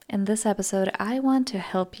In this episode, I want to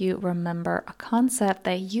help you remember a concept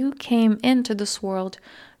that you came into this world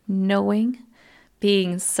knowing,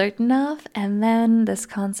 being certain of, and then this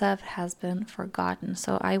concept has been forgotten.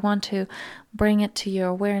 So I want to bring it to your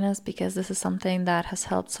awareness because this is something that has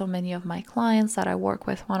helped so many of my clients that I work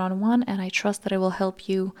with one-on-one, and I trust that it will help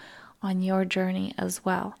you on your journey as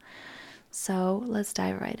well. So let's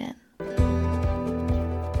dive right in.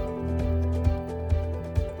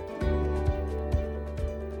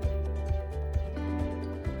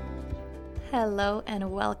 Hello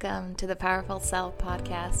and welcome to the Powerful Self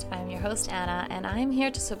podcast. I'm your host, Anna, and I'm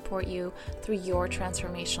here to support you through your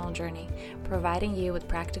transformational journey, providing you with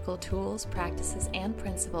practical tools, practices, and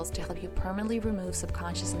principles to help you permanently remove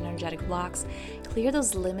subconscious and energetic blocks, clear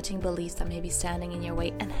those limiting beliefs that may be standing in your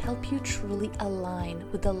way, and help you truly align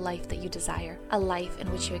with the life that you desire, a life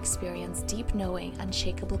in which you experience deep knowing,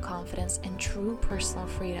 unshakable confidence, and true personal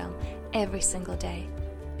freedom every single day,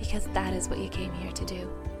 because that is what you came here to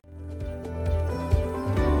do.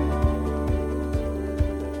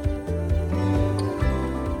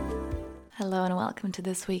 Hello and welcome to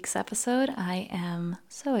this week's episode. I am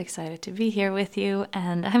so excited to be here with you,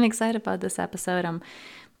 and I'm excited about this episode. I'm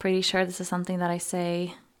pretty sure this is something that I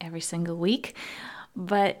say every single week,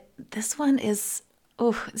 but this one's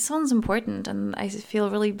important, and I feel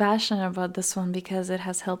really passionate about this one because it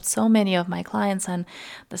has helped so many of my clients, and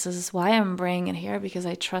this is why I'm bringing it here, because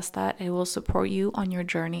I trust that it will support you on your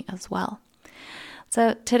journey as well.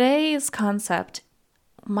 So today's concept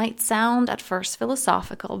might sound at first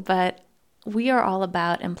philosophical, but we are all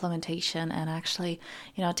about implementation and actually,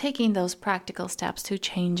 taking those practical steps to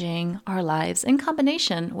changing our lives in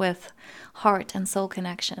combination with heart and soul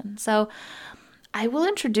connection. So I will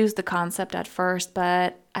introduce the concept at first,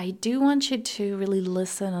 but I do want you to really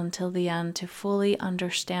listen until the end to fully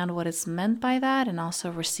understand what is meant by that and also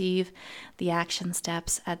receive the action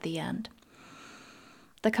steps at the end.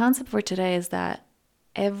 The concept for today is that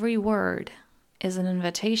every word is an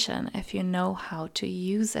invitation if you know how to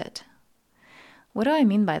use it. What do I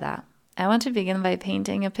mean by that? I want to begin by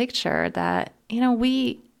painting a picture that,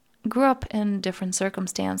 we grew up in different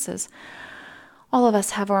circumstances. All of us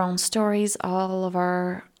have our own stories. All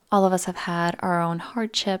of us have had our own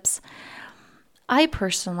hardships. I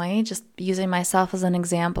personally, just using myself as an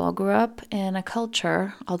example, grew up in a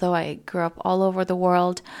culture, although I grew up all over the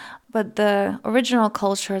world, but the original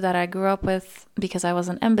culture that I grew up with, because I was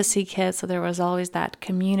an embassy kid, so there was always that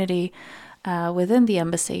community within the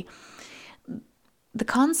embassy. The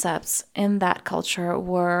concepts in that culture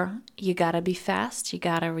were, you gotta be fast, you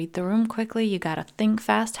gotta read the room quickly, you gotta think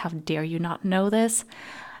fast, how dare you not know this,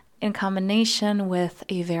 in combination with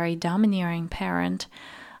a very domineering parent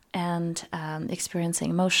and experiencing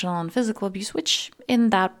emotional and physical abuse, which in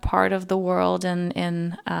that part of the world and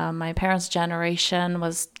in my parents' generation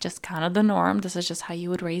was just kind of the norm. This is just how you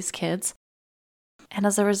would raise kids. And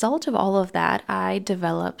as a result of all of that, I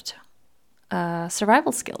developed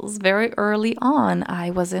survival skills. Very early on, I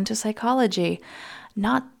was into psychology,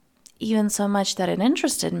 not even so much that it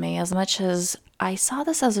interested me as much as I saw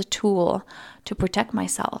this as a tool to protect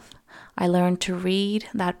myself. I learned to read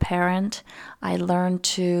that parent. I learned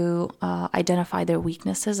to identify their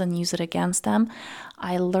weaknesses and use it against them.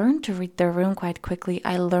 I learned to read their room quite quickly.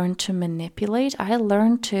 I learned to manipulate. I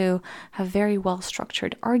learned to have very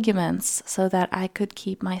well-structured arguments so that I could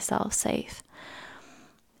keep myself safe.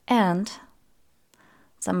 And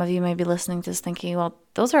some of you may be listening to this thinking, well,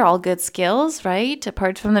 those are all good skills, right?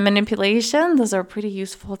 Apart from the manipulation, those are pretty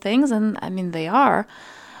useful things. And I mean, they are,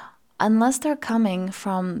 unless they're coming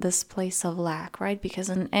from this place of lack, right? Because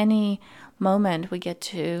in any moment, we get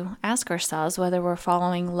to ask ourselves whether we're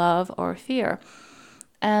following love or fear.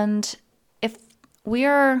 And if we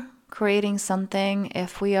are creating something,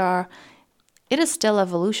 it is still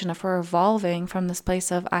evolution. If we're evolving from this place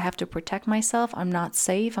of, I have to protect myself, I'm not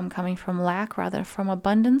safe, I'm coming from lack rather from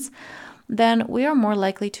abundance, then we are more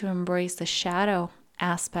likely to embrace the shadow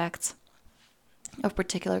aspects of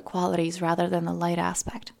particular qualities rather than the light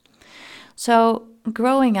aspect. So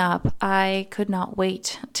growing up, I could not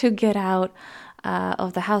wait to get out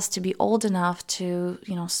of the house, to be old enough to,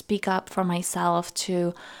 speak up for myself,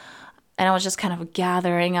 and I was just kind of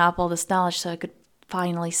gathering up all this knowledge so I could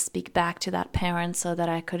finally speak back to that parent so that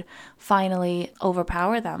I could finally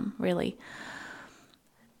overpower them, really.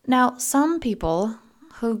 Now, some people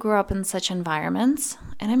who grew up in such environments,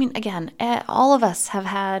 and I mean, again, all of us have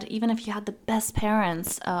had, even if you had the best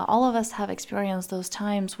parents, all of us have experienced those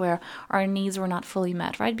times where our needs were not fully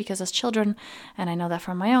met, right? Because as children, and I know that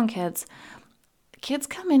from my own kids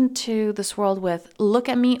come into this world with, look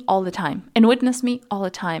at me all the time and witness me all the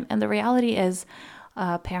time. And the reality is,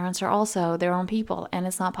 Parents are also their own people, and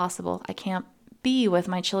it's not possible. I can't be with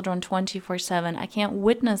my children 24/7. I can't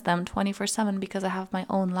witness them 24/7 because I have my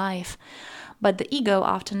own life. But the ego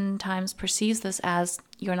oftentimes perceives this as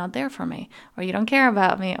you're not there for me, or you don't care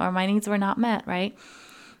about me, or my needs were not met, right?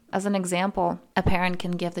 As an example, a parent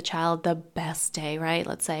can give the child the best day, right?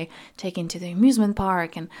 Let's say taking to the amusement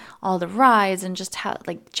park and all the rides, and just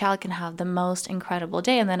the child can have the most incredible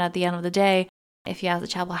day. And then at the end of the day, if you ask the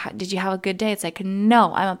child, well, did you have a good day? It's like,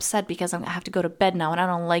 no, I'm upset because I have to go to bed now and I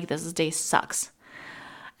don't like this. This day sucks.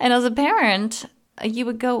 And as a parent, you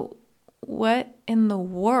would go, what in the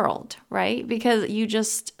world, right? Because you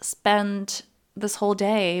just spend this whole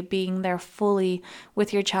day being there fully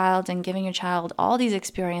with your child and giving your child all these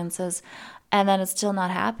experiences, and then it's still not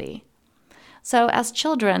happy. So as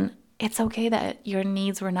children, it's okay that your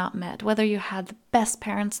needs were not met. Whether you had the best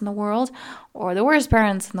parents in the world or the worst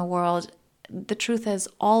parents in the world, the truth is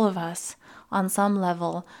all of us on some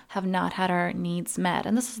level have not had our needs met.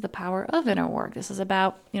 And this is the power of inner work. This is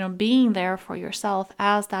about, being there for yourself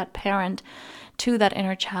as that parent to that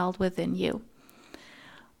inner child within you.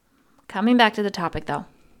 Coming back to the topic though,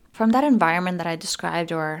 from that environment that I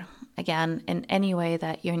described, or again, in any way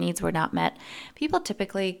that your needs were not met, people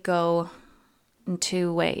typically go in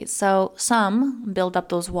two ways. So some build up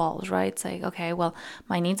those walls, right? It's like, okay, well,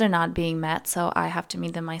 my needs are not being met, so I have to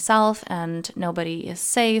meet them myself, and nobody is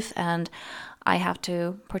safe, and I have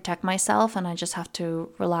to protect myself, and I just have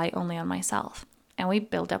to rely only on myself. And we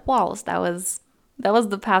build up walls. That was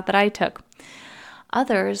the path that I took.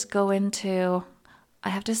 Others go into, I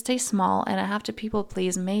have to stay small and I have to people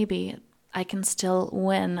please. Maybe I can still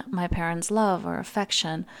win my parents' love or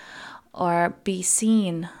affection, or be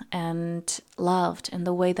seen and loved in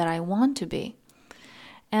the way that I want to be.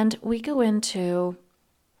 And we go into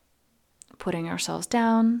putting ourselves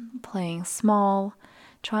down, playing small,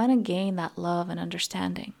 trying to gain that love and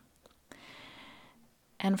understanding.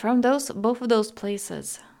 And from both of those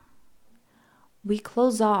places, we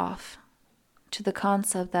close off to the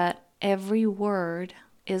concept that every word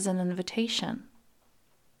is an invitation.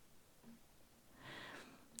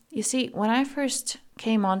 You see, when I first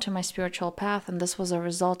came onto my spiritual path, and this was a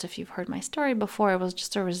result, if you've heard my story before, it was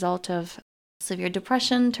just a result of severe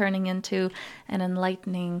depression turning into an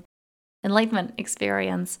enlightenment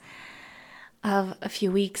experience of a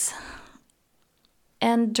few weeks.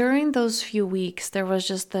 And during those few weeks, there was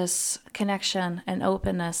just this connection and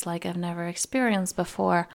openness like I've never experienced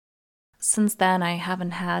before. Since then, I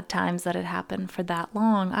haven't had times that it happened for that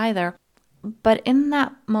long either. But in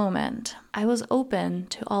that moment, I was open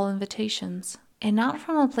to all invitations, and not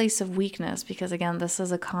from a place of weakness, because again, this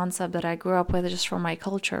is a concept that I grew up with just from my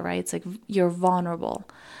culture, right? It's like you're vulnerable.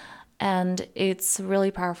 And it's a really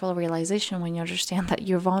powerful realization when you understand that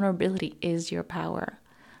your vulnerability is your power,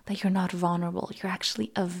 that you're not vulnerable. You're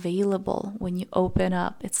actually available when you open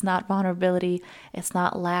up. It's not vulnerability. It's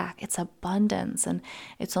not lack. It's abundance. And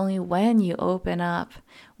it's only when you open up,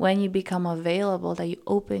 when you become available, that you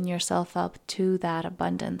open yourself up to that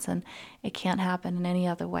abundance. And it can't happen in any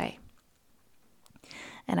other way.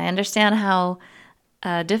 And I understand how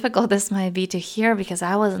difficult this might be to hear, because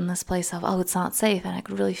I was in this place of, it's not safe. And I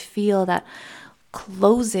could really feel that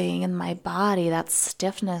closing in my body, that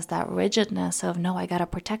stiffness, that rigidness of, no, I got to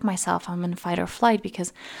protect myself. I'm in fight or flight,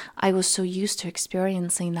 because I was so used to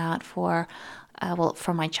experiencing that from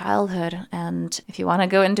my childhood. And if you want to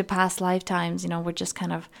go into past lifetimes, we're just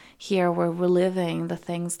kind of here, we're reliving the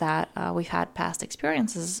things that we've had past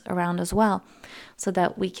experiences around as well, so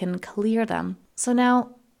that we can clear them. So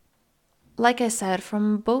now, like I said,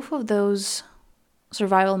 from both of those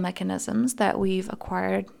survival mechanisms that we've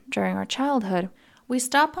acquired during our childhood, we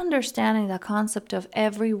stop understanding the concept of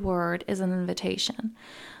every word is an invitation.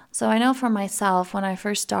 So I know for myself, when I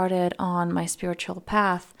first started on my spiritual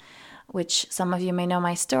path, which some of you may know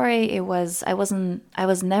my story, I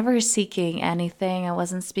was never seeking anything. I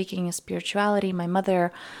wasn't speaking of spirituality. My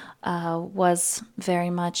mother was very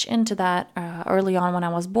much into that early on when I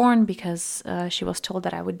was born, because she was told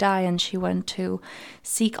that I would die, and she went to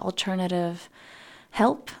seek alternative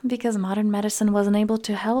help because modern medicine wasn't able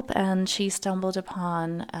to help, and she stumbled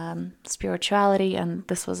upon spirituality, and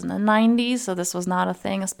this was in the 90s, so this was not a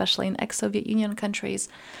thing, especially in ex-Soviet Union countries.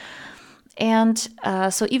 And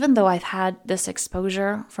so even though I've had this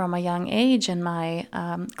exposure from a young age, and my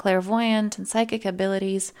clairvoyant and psychic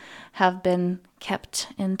abilities have been kept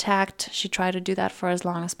intact, she tried to do that for as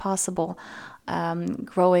long as possible.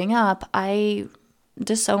 Growing up, I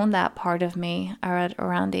disowned that part of me at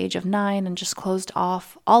around the age of 9 and just closed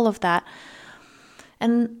off all of that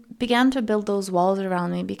and began to build those walls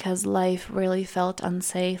around me, because life really felt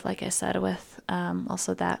unsafe, like I said, with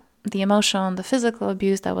also that the emotional, the physical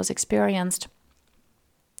abuse that was experienced.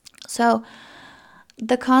 So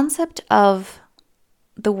the concept of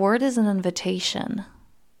the word is an invitation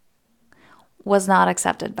was not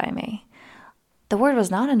accepted by me. The word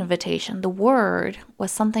was not an invitation. The word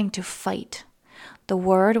was something to fight. The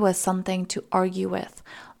word was something to argue with.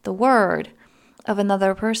 The word of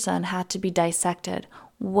another person had to be dissected.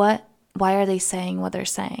 Why are they saying what they're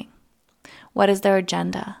saying? What is their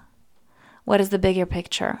agenda? What is the bigger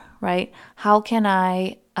picture, right? How can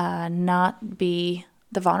I not be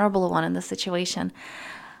the vulnerable one in this situation?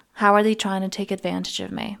 How are they trying to take advantage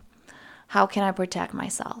of me? How can I protect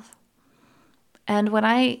myself? And when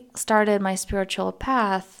I started my spiritual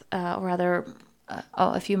path, or rather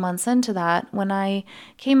a few months into that, when I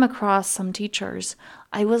came across some teachers,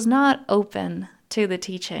 I was not open to the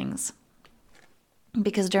teachings.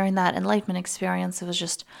 Because during that enlightenment experience, it was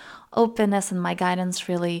just openness, and my guidance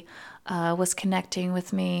really was connecting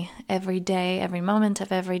with me every day, every moment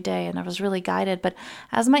of every day, and I was really guided. But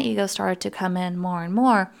as my ego started to come in more and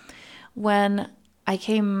more, when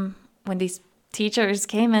these teachers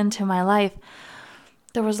came into my life,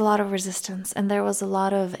 there was a lot of resistance, and there was a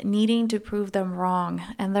lot of needing to prove them wrong,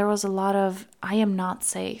 and there was a lot of, I am not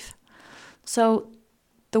safe. So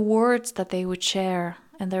the words that they would share,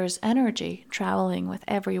 and there's energy traveling with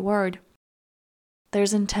every word,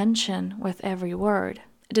 there's intention with every word,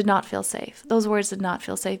 it did not feel safe. Those words did not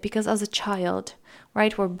feel safe, because as a child,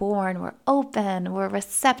 right, we're born, we're open, we're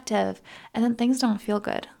receptive, and then things don't feel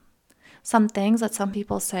good. Some things that some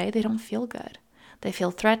people say, they don't feel good. They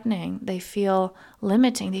feel threatening, they feel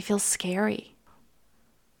limiting, they feel scary.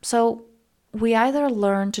 So we either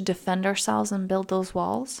learn to defend ourselves and build those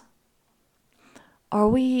walls, or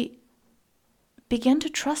we begin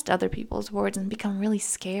to trust other people's words and become really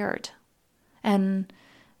scared and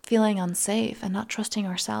feeling unsafe and not trusting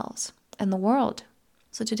ourselves and the world.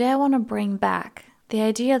 So today I want to bring back the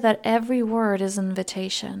idea that every word is an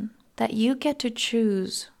invitation, that you get to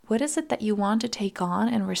choose what is it that you want to take on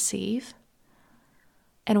and receive,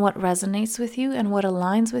 and what resonates with you and what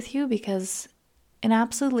aligns with you, because in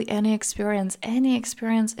absolutely any experience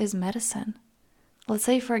is medicine. Let's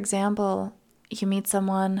say, for example, you meet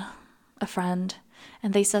someone, a friend,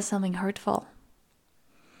 and they say something hurtful.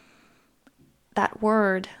 That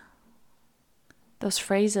word, those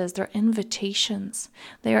phrases, they're invitations.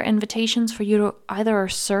 They are invitations for you to either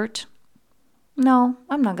assert, no,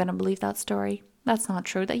 I'm not going to believe that story. That's not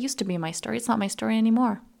true. That used to be my story. It's not my story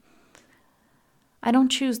anymore. I don't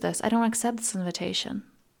choose this. I don't accept this invitation.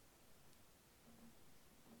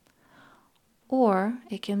 Or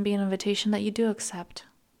it can be an invitation that you do accept.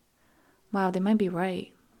 Wow, they might be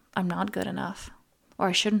right. I'm not good enough. Or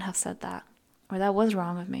I shouldn't have said that. Or that was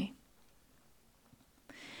wrong of me.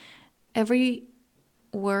 Every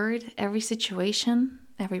word, every situation,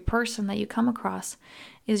 every person that you come across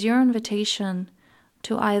is your invitation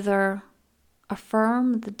to either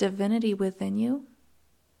affirm the divinity within you,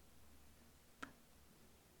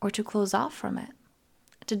 or to close off from it,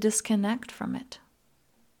 to disconnect from it.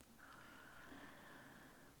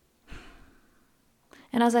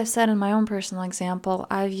 And as I've said in my own personal example,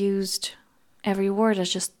 I've used every word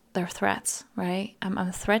as just their threats, right?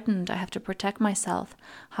 I'm threatened. I have to protect myself.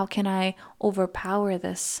 How can I overpower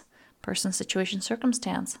this person, situation,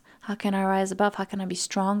 circumstance? How can I rise above? How can I be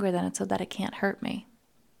stronger than it so that it can't hurt me?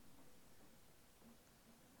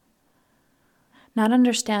 Not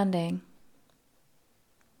understanding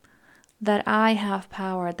that I have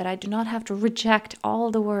power, that I do not have to reject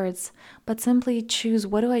all the words, but simply choose,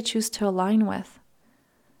 what do I choose to align with?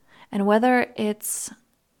 And whether it's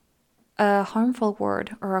a harmful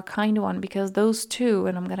word or a kind one, because those two,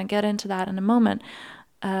 and I'm going to get into that in a moment,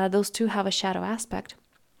 those two have a shadow aspect.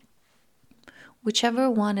 Whichever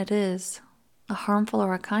one it is, a harmful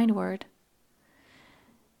or a kind word,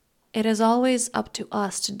 it is always up to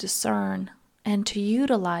us to discern and to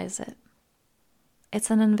utilize it.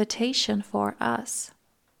 It's an invitation for us.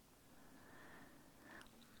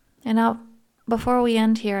 And now, before we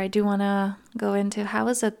end here, I do want to go into how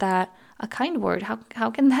is it that a kind word,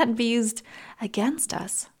 how can that be used against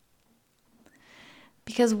us?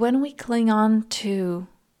 Because when we cling on to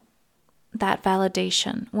that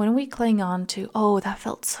validation, when we cling on to, oh, that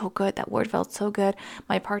felt so good, that word felt so good,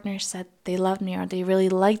 my partner said they loved me or they really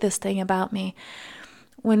like this thing about me,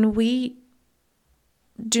 when we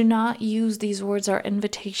do not use these words as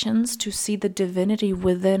invitations to see the divinity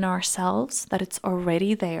within ourselves, that it's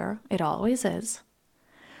already there, it always is,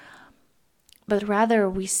 but rather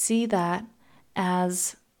we see that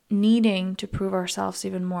as needing to prove ourselves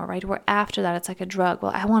even more, right? We're after that. It's like a drug.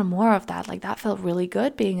 Well, I want more of that. Like that felt really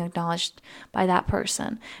good being acknowledged by that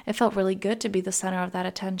person. It felt really good to be the center of that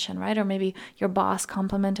attention, right? Or maybe your boss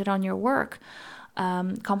complimented you on your work,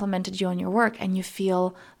 and you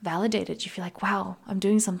feel validated. You feel like, wow, I'm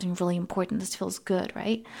doing something really important. This feels good,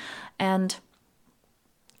 right? And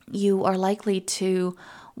you are likely to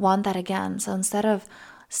want that again. So instead of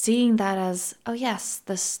seeing that as, oh yes,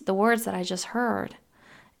 the words that I just heard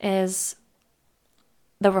is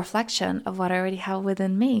the reflection of what I already have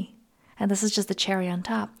within me. And this is just the cherry on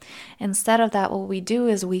top. Instead of that, what we do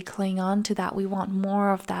is we cling on to that. We want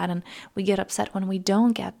more of that, and we get upset when we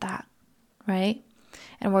don't get that, right?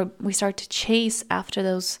 And we start to chase after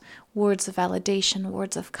those words of validation,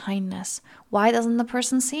 words of kindness. Why doesn't the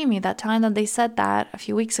person see me? That time that they said that a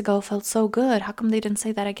few weeks ago felt so good. How come they didn't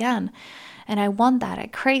say that again? And I want that. I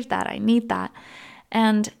crave that. I need that.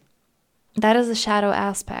 And that is the shadow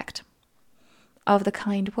aspect of the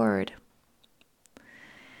kind word.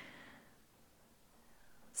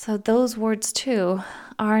 So those words too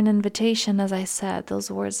are an invitation, as I said. Those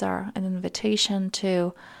words are an invitation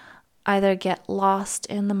to either get lost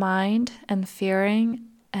in the mind and fearing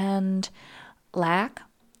and lack,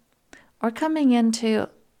 or coming into,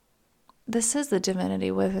 this is the divinity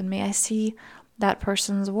within me. I see that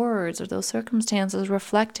person's words or those circumstances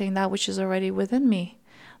reflecting that which is already within me,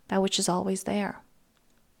 that which is always there.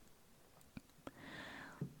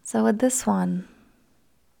 So with this one,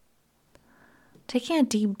 taking a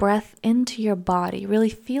deep breath into your body, really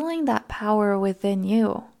feeling that power within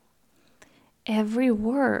you. Every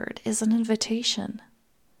word is an invitation.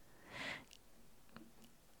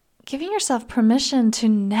 Giving yourself permission to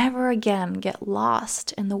never again get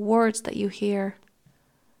lost in the words that you hear.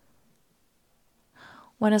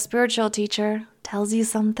 When a spiritual teacher tells you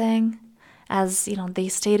something, as they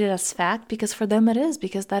state it as fact, because for them it is,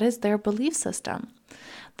 because that is their belief system.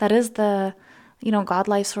 That is the God,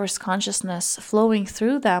 life, source consciousness flowing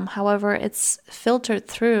through them. However, it's filtered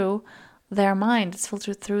through their mind. It's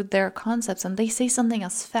filtered through their concepts, and they say something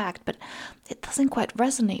as fact, but it doesn't quite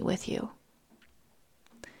resonate with you.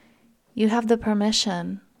 You have the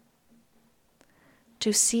permission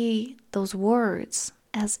to see those words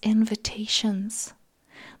as invitations.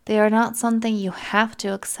 They are not something you have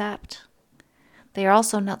to accept. They are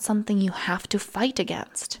also not something you have to fight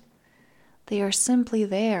against. They are simply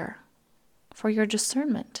there for your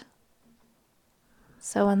discernment.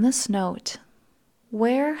 So on this note,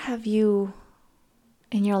 where have you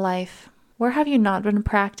in your life, where have you not been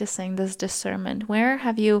practicing this discernment? Where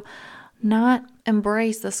have you not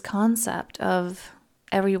embraced this concept of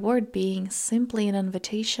every word being simply an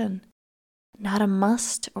invitation? Not a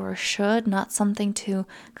must or a should, not something to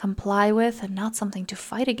comply with and not something to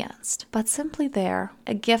fight against, but simply there,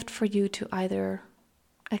 a gift for you to either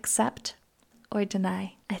accept or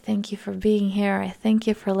deny. I thank you for being here. I thank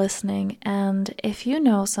you for listening. And if you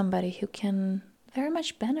know somebody who can very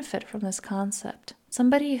much benefit from this concept,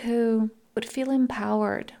 somebody who would feel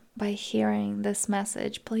empowered by hearing this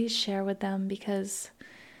message, please share with them, because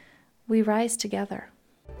we rise together.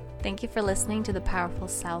 Thank you for listening to the Powerful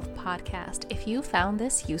Self podcast. If you found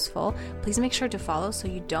this useful, please make sure to follow so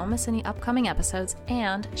you don't miss any upcoming episodes,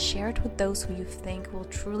 and share it with those who you think will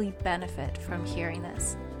truly benefit from hearing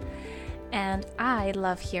this. And I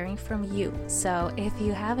love hearing from you. So if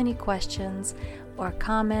you have any questions or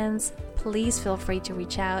comments, please feel free to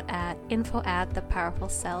reach out at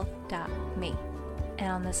info@thepowerfulself.me.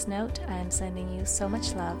 And on this note, I am sending you so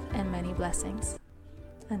much love and many blessings.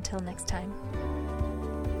 Until next time.